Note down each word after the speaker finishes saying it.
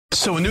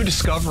So a new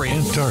discovery.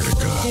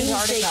 Antarctica.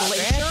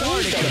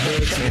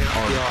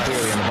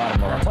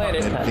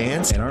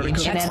 Advanced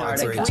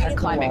Antarctica.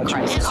 Climate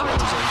crisis.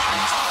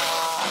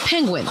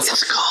 Penguins.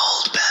 It's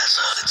cold,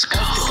 Basil. It's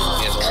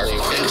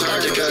cold.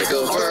 Antarctica,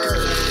 go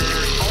first.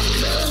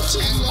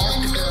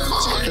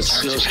 It's a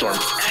snowstorm.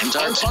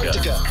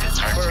 Antarctica.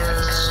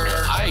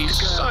 Ice.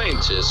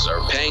 Scientists are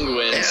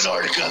penguins.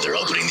 Antarctica, they're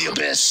opening the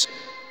abyss.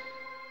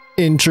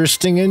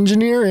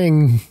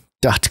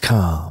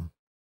 InterestingEngineering.com.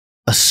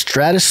 A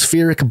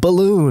stratospheric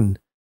balloon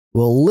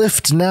will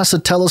lift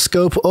NASA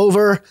telescope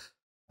over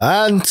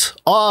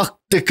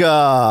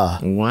Antarctica.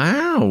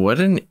 Wow, what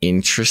an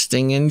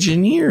interesting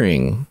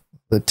engineering.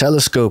 The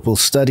telescope will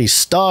study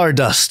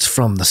stardust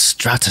from the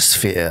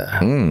stratosphere.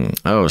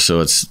 Oh, so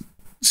it's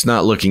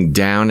not looking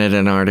down at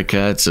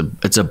Antarctica.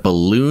 It's a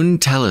balloon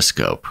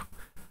telescope.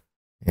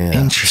 Yeah,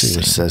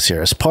 interesting. It says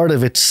here, as part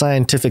of its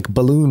scientific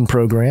balloon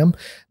program,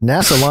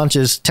 NASA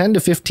launches 10 to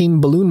 15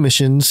 balloon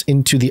missions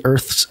into the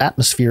Earth's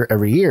atmosphere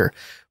every year.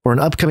 For an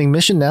upcoming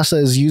mission, NASA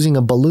is using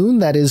a balloon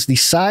that is the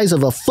size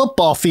of a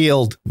football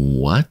field.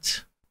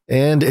 What?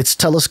 And its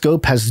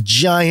telescope has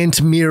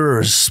giant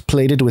mirrors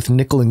plated with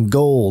nickel and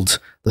gold,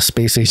 the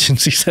space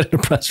agency said in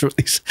a press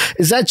release.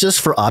 Is that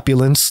just for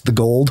opulence, the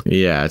gold?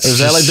 Yeah. Is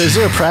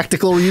there a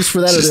practical use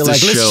for that? Or they're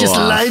like, let's just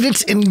light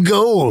it in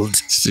gold.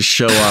 Just to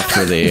show off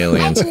for the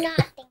aliens.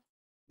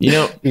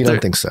 You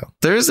don't think so?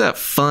 There's that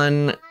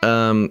fun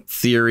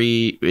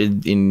theory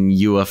in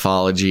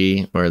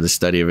ufology, or the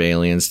study of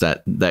aliens,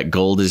 that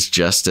gold is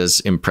just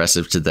as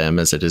impressive to them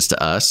as it is to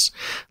us.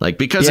 Like,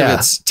 because of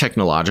its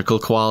technological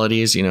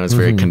qualities, it's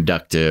very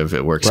conductive.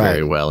 It works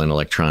very well in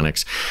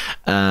electronics.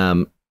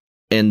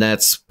 And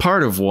that's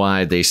part of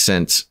why they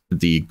sent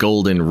the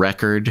golden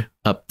record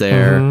up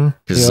there,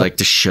 because like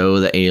to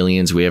show the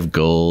aliens we have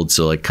gold.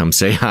 So like, come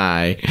say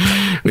hi,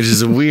 which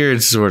is a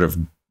weird sort of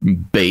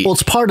bait. Well,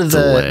 it's part of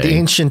the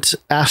ancient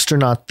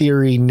astronaut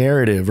theory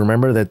narrative.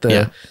 Remember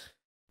that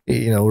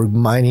we're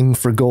mining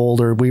for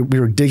gold, or we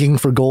were digging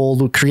for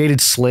gold. We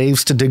created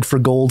slaves to dig for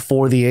gold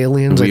for the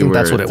aliens. I think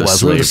that's what it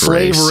was. We were the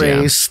slave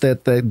race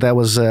that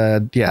was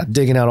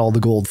digging out all the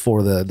gold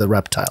for the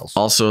reptiles.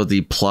 Also,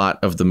 the plot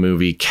of the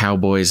movie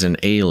Cowboys and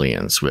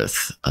Aliens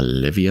with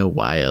Olivia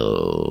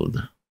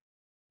Wilde.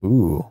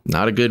 Ooh,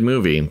 not a good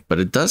movie, but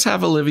it does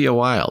have Olivia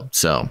Wilde.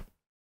 So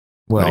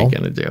what are you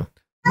gonna do?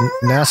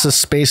 NASA's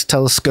space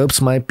telescopes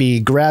might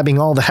be grabbing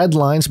all the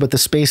headlines, but the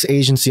space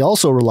agency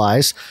also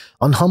relies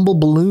on humble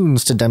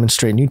balloons to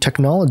demonstrate new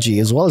technology,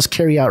 as well as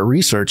carry out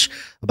research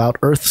about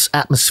Earth's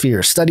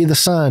atmosphere, study the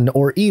sun,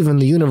 or even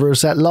the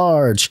universe at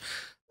large.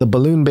 The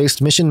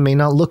balloon-based mission may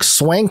not look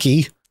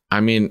swanky. I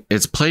mean,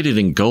 it's plated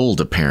in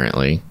gold,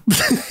 apparently.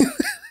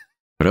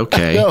 But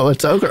okay. No,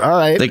 it's okay. All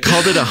right. They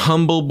called it a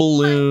humble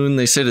balloon.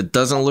 They said it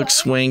doesn't look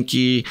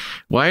swanky.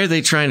 Why are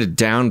they trying to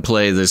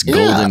downplay this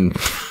golden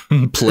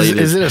plated?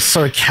 Is it a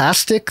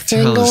sarcastic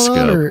thing telescope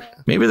going on? Or?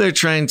 Maybe they're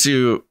trying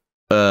to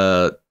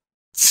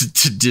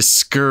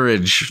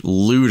discourage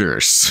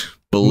looters.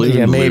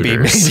 Balloon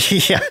looters.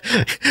 Maybe. Yeah.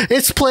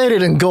 It's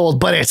plated in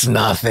gold, but it's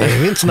nothing.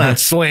 It's not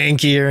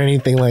swanky or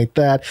anything like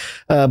that.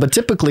 But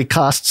typically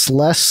costs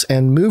less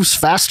and moves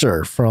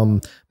faster from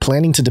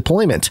planning to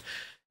deployment.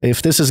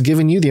 If this has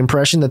given you the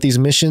impression that these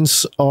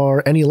missions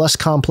are any less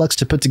complex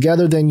to put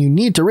together, then you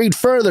need to read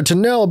further to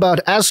know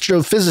about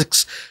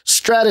Astrophysics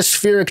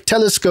Stratospheric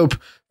Telescope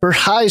for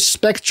high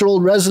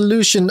spectral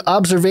resolution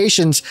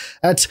observations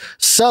at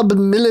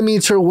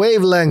sub-millimeter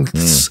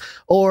wavelengths,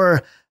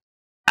 or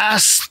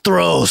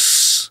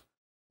ASTROS.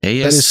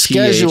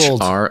 ASTHROS.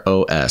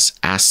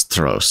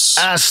 ASTROS.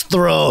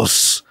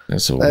 ASTROS.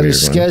 That's a that weird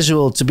is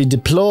scheduled to be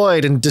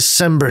deployed in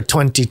December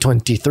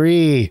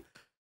 2023.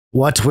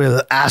 What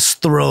will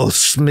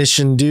Astros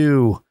mission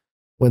do?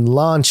 When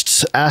launched,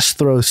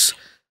 Astros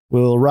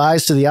will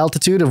rise to the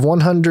altitude of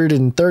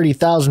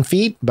 130,000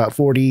 feet, about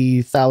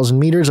 40,000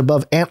 meters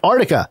above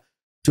Antarctica,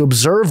 to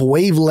observe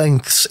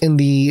wavelengths in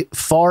the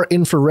far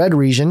infrared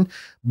region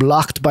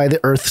blocked by the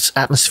Earth's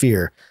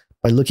atmosphere.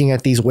 By looking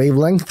at these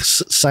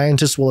wavelengths,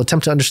 scientists will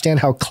attempt to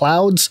understand how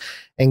clouds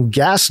and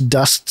gas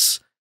dusts,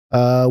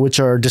 which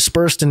are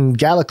dispersed in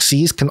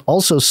galaxies, can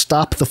also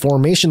stop the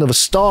formation of a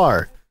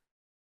star.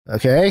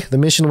 Okay, the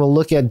mission will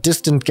look at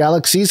distant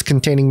galaxies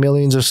containing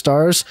millions of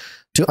stars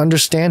to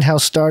understand how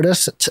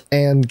stardust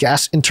and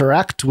gas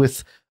interact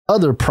with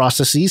other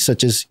processes,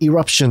 such as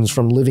eruptions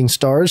from living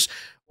stars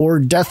or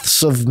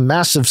deaths of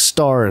massive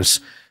stars.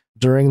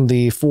 During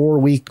the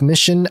 4-week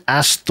mission,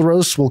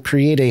 Astros will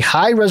create a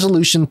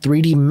high-resolution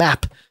 3D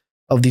map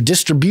of the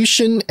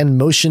distribution and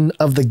motion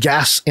of the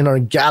gas in our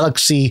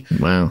galaxy.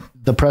 Wow.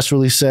 The press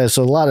release says,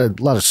 so a lot of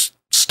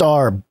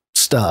star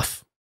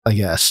stuff, I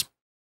guess.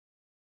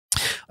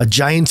 A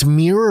giant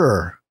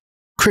mirror,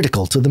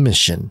 critical to the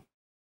mission.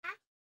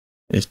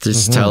 If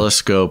this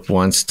telescope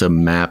wants to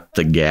map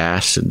the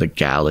gas in the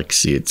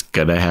galaxy, it's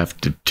gonna have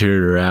to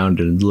turn around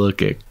and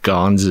look at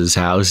Gonza's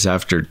house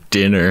after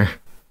dinner.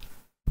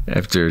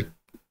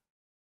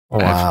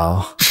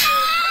 Wow.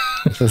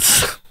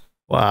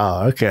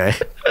 Wow, okay.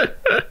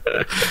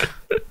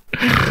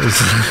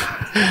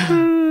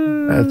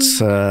 That's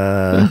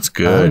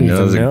good.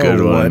 That was a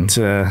good one.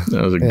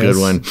 That was a good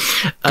one.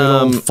 Good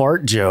old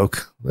fart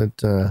joke. But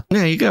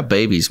yeah, you got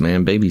babies,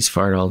 man. Babies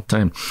fart all the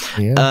time.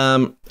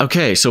 Yeah.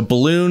 Okay, so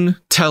balloon,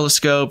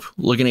 telescope,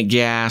 looking at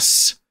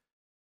gas.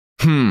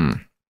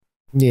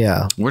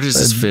 Yeah. Where does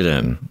this fit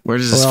in? Where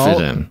does this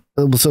fit in?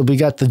 So we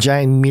got the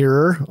giant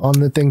mirror on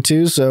the thing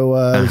too. So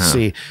let's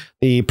see.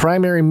 The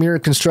primary mirror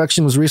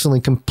construction was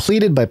recently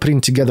completed by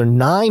putting together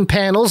 9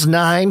 panels,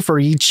 9 for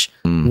each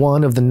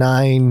one of the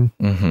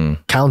 9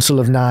 Council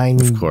of 9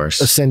 of course.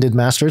 Ascended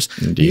Masters,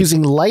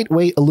 using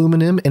lightweight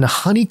aluminum in a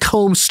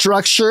honeycomb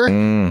structure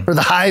for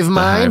the hive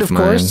mind, of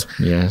course.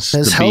 Yes.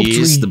 Has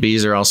the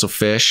bees are also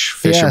fish.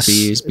 Fish are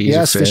bees. Bees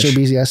are fish. Fish are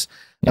bees, yes.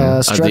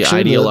 Yeah. The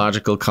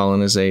ideological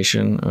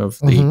colonization of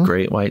the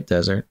Great White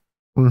Desert.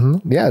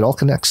 Yeah, it all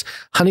connects.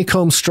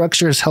 Honeycomb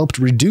structure has helped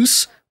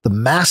reduce the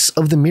mass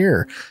of the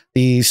mirror.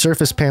 The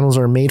surface panels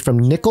are made from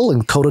nickel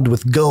and coated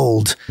with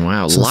gold.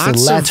 Wow, so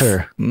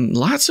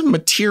lots of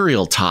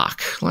material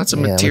talk. Lots of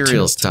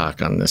materials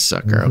talk on this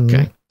sucker.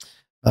 Okay.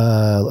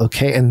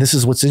 Okay, and this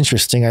is what's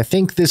interesting. I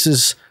think this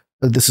is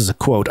a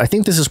quote. I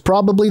think this is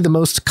probably the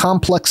most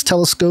complex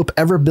telescope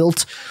ever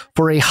built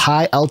for a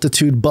high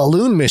altitude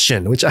balloon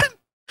mission, which I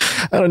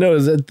don't know.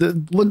 Is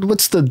that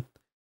what's the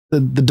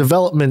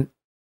development?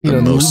 You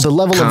know, the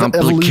level of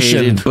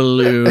evolution.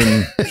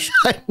 Balloon.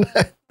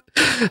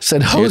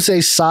 Said Jose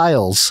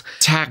Siles.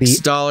 Tax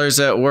dollars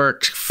at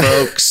work,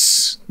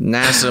 folks.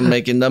 NASA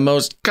making the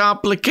most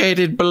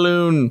complicated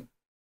balloon.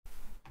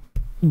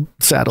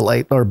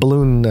 Satellite or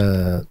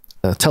balloon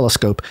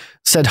telescope.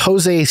 Said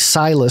Jose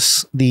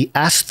Silas, the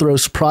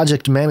Astros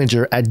project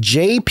manager at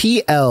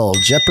JPL,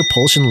 Jet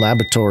Propulsion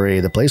Laboratory,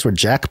 the place where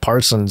Jack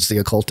Parsons, the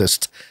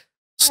occultist,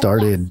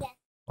 started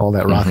all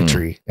that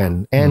rocketry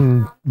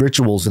and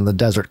rituals in the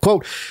desert.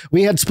 Quote,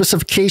 we had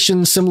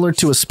specifications similar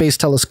to a space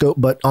telescope,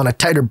 but on a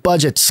tighter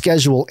budget,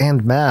 schedule,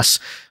 and mass.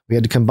 We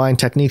had to combine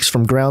techniques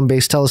from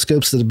ground-based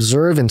telescopes that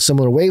observe in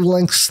similar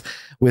wavelengths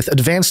with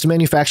advanced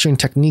manufacturing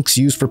techniques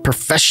used for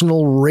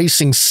professional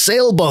racing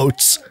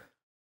sailboats.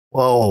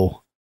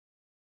 Whoa.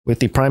 With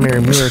the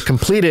primary mirror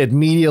completed,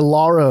 Media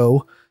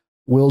Laro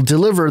will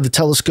deliver the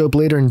telescope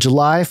later in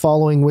July,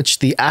 following which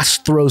the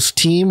Astros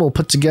team will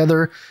put it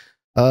together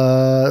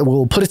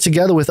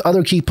with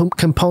other key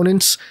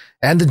components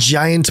and the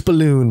giant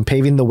balloon,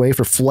 paving the way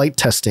for flight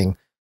testing.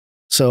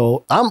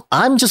 So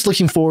I'm just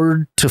looking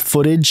forward to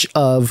footage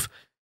of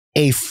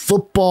a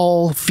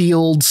football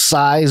field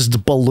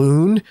sized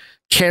balloon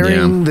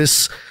carrying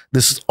this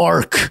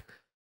arc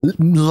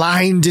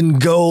lined in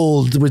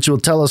gold, which will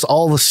tell us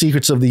all the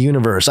secrets of the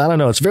universe. I don't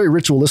know. It's very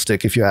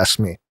ritualistic, if you ask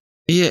me.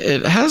 Yeah,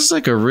 it has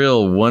like a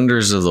real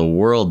wonders of the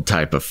world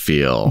type of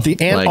feel. The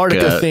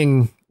Antarctica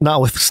thing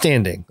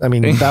notwithstanding. I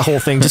mean, that whole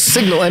thing just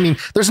signal. I mean,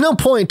 there's no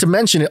point to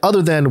mention it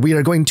other than we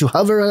are going to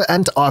hover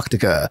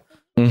Antarctica.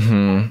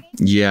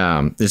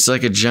 Yeah, it's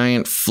like a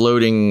giant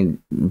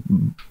floating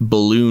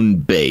balloon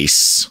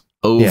base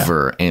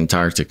over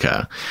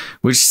Antarctica,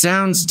 which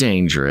sounds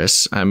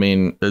dangerous. I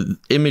mean,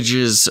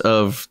 images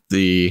of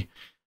the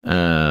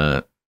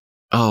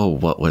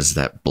what was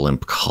that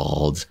blimp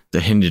called? The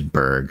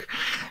Hindenburg.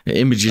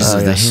 Images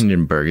of the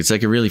Hindenburg. It's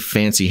like a really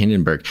fancy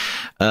Hindenburg.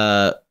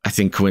 I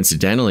think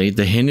coincidentally,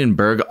 the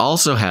Hindenburg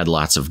also had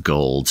lots of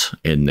gold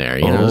in there.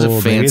 You know, it was a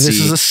fancy. Maybe this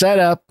is a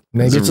setup.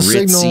 Maybe it's a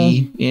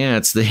signal. Yeah,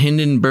 it's the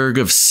Hindenburg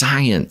of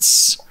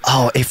science.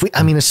 Oh,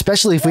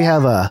 especially if we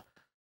have a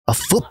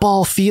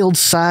football field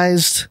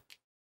sized.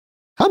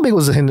 How big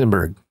was the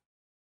Hindenburg?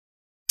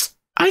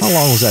 How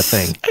long was that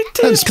thing?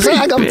 I'm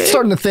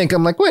starting to think.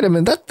 I'm like, wait a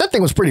minute, that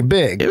thing was pretty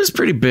big. It was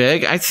pretty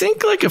big. I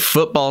think like a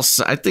football.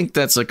 I think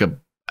that's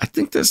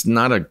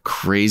not a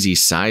crazy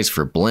size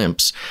for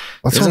blimps.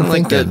 Isn't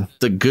like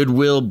the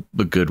Goodwill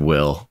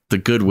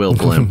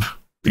blimp.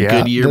 The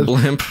Goodyear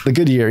blimp. The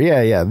Goodyear,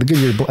 yeah. The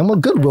Goodyear blimp. Well,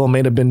 Goodwill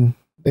may have been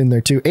in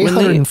there too.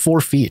 804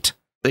 feet.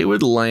 They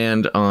would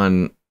land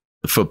on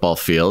football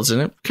fields,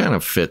 and it kind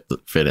of fit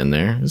in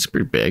there. It's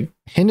pretty big.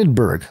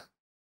 Hindenburg,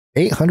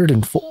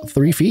 804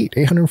 feet.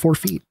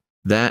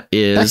 That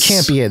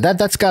can't be it.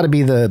 That's got to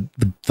be the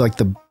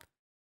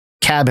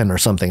cabin or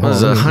something.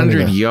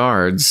 100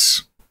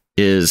 yards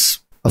is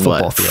a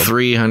football field.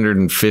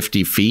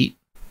 350 feet.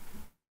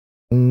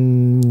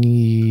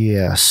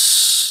 Yes.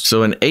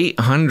 So an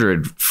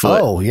 800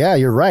 foot. Oh yeah,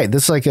 you're right.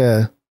 That's like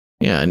an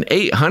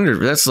 800.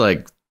 That's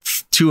like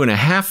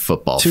 2.5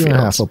 football fields.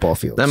 2.5 football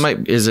fields.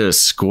 Is it a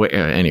square?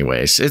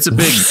 Anyways, it's a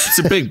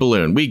big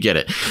balloon. We get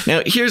it.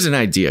 Now, here's an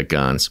idea,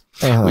 Guns.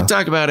 We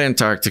talk about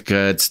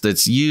Antarctica.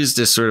 That's used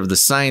as sort of the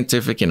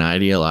scientific and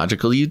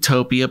ideological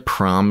utopia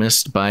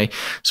promised by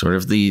sort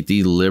of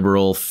the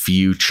liberal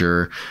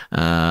future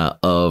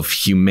of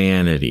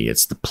humanity.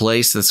 It's the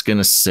place that's going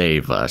to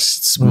save us.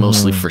 It's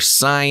mostly for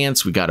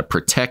science. We got to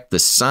protect the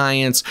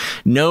science.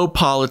 No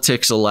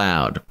politics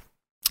allowed,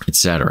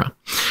 etc.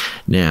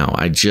 Now,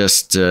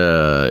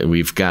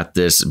 we've got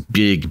this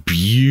big,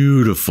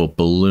 beautiful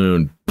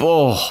balloon.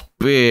 Oh,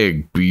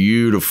 big,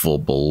 beautiful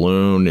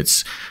balloon.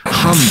 It's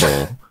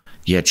humble.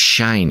 yet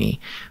shiny.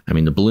 I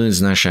mean, the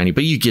balloon's not shiny,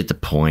 but you get the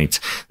point.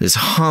 This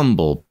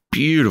humble,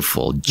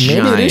 beautiful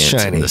giant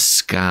in the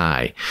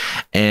sky.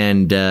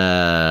 And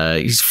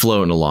he's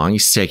floating along.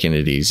 He's taking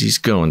it easy. He's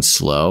going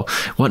slow.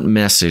 What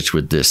message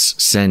would this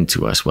send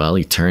to us? Well,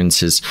 he turns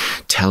his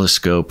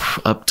telescope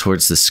up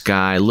towards the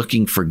sky,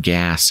 looking for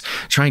gas,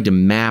 trying to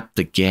map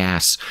the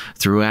gas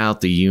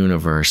throughout the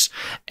universe.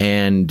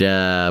 And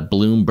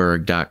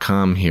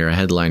Bloomberg.com here, a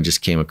headline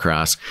just came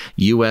across.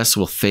 U.S.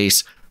 will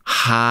face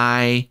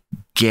high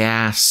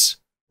gas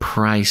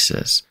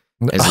prices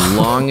as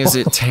long as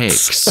it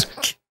takes.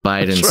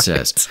 Biden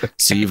says. Okay.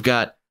 So you've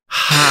got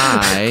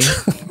high,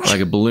 like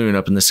a balloon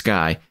up in the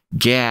sky,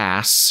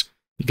 gas,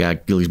 you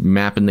got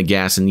mapping the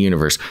gas in the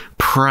universe,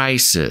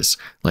 prices,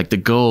 like the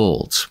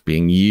gold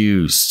being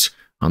used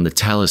on the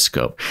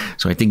telescope.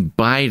 So I think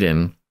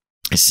Biden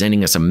is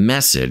sending us a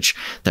message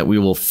that we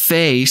will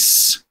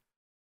face,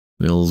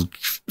 we'll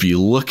be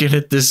looking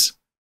at this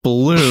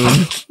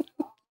balloon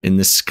in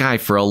the sky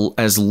for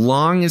as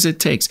long as it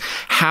takes.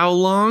 How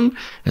long?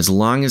 As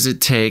long as it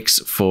takes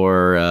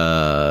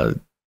for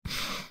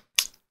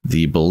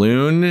the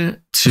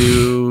balloon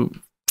to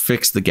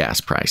fix the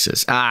gas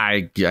prices.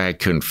 I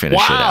couldn't finish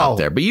it out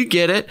there, but you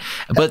get it.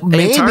 But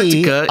maybe,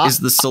 Antarctica is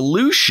the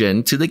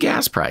solution to the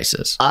gas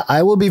prices.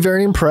 I will be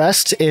very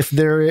impressed if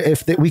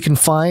we can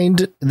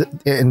find,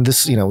 and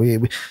this, you know,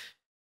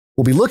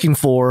 we'll be looking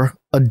for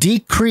a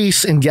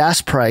decrease in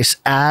gas price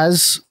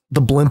as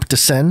the blimp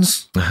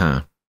descends.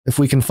 If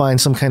we can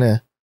find some kind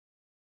of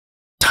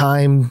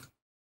time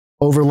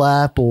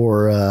overlap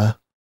or,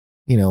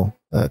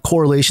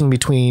 correlation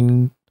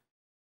between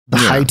the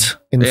height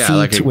in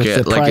feet with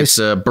the price. Like it's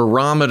a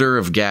barometer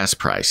of gas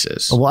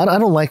prices. Well, I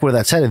don't like where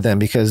that's headed then,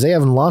 because they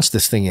haven't launched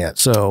this thing yet.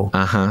 So,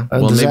 well,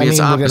 maybe it's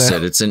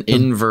opposite. It's an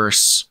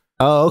inverse.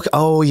 Oh, okay.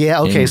 Oh,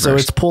 yeah. Okay. Inverse. So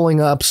it's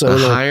pulling up. So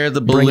the higher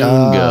the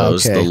balloon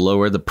goes, the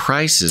lower the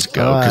prices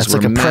go. Because it's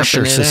like a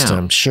pressure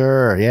system.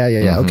 Sure.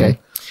 Yeah. Okay.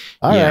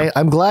 All right.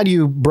 I'm glad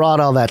you brought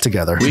all that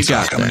together. We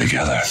got them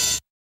together.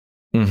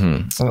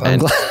 I'm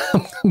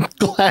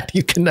glad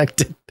you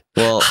connected.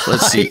 Well,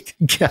 let's see.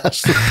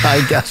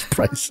 High gas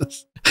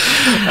prices.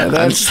 And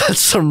that's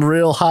some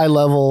real high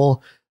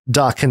level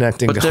dot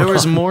connecting. But there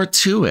was more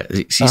to it.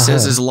 He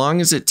says as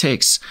long as it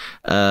takes,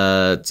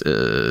 so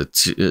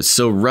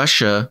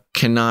Russia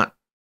cannot,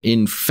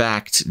 in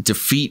fact,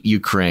 defeat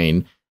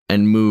Ukraine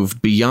and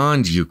move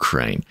beyond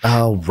Ukraine.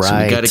 Oh, right.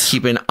 So we got to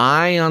keep an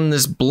eye on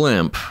this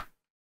blimp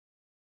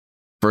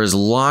for as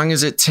long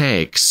as it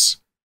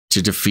takes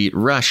to defeat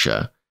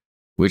Russia,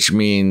 which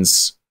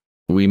means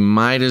we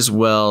might as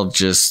well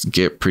just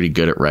get pretty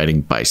good at riding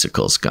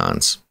bicycles,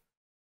 Gons.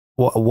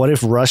 What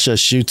if Russia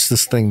shoots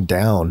this thing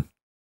down?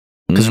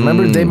 Because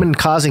remember, they've been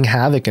causing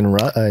havoc in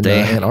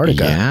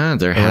Antarctica. Yeah,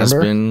 there has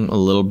been a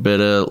little bit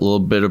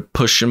of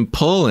push and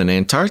pull in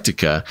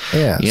Antarctica.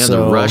 Yeah.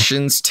 The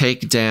Russians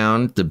take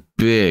down the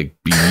big,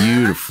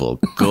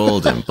 beautiful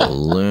golden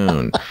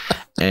balloon.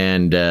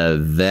 And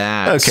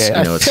that's,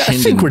 it's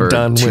Hindenburg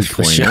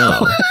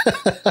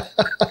 2.0.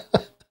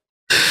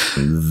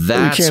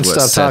 That's we can't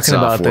what stop sets talking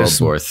off about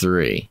this World War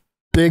III.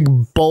 Big,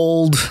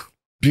 bold,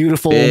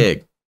 beautiful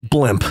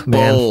blimp,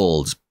 man.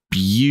 Bold,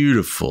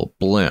 beautiful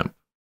blimp.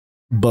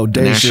 Bodacious.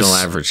 The national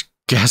average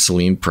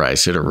gasoline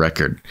price hit a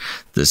record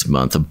this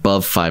month,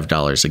 above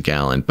 $5 a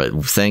gallon. But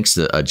thanks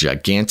to a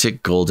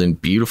gigantic, golden,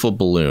 beautiful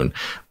balloon,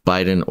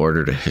 Biden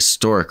ordered a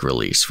historic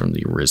release from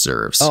the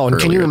reserves. Oh, and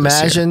can you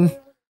imagine?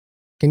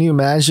 Can you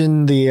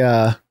imagine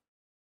the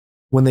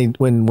when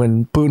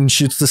Putin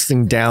shoots this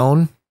thing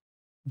down?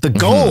 The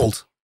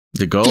gold.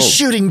 He's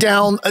shooting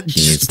down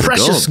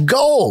precious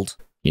gold.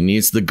 He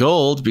needs the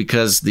gold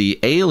because the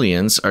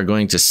aliens are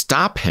going to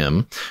stop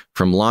him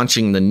from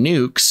launching the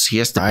nukes. He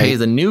has to pay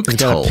the nuke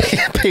toll.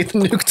 Pay the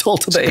nuke toll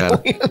to the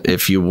aliens.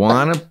 If you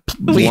want to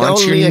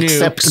launch your nukes,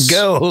 accept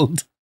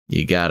gold.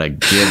 You got to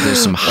give.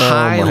 There's some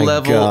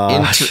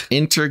high-level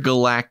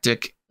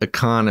intergalactic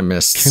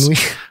economists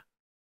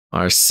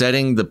are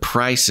setting the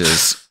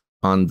prices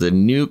on the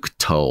nuke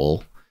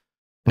toll.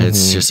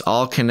 It's just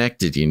all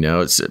connected,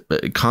 It's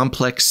a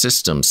complex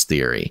systems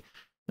theory.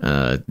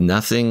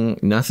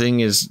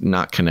 Nothing is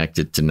not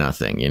connected to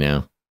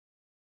nothing,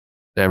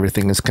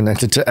 Everything is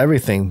connected to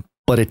everything,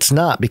 but it's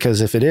not,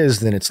 because if it is,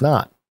 then it's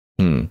not.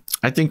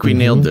 I think we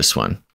nailed this one.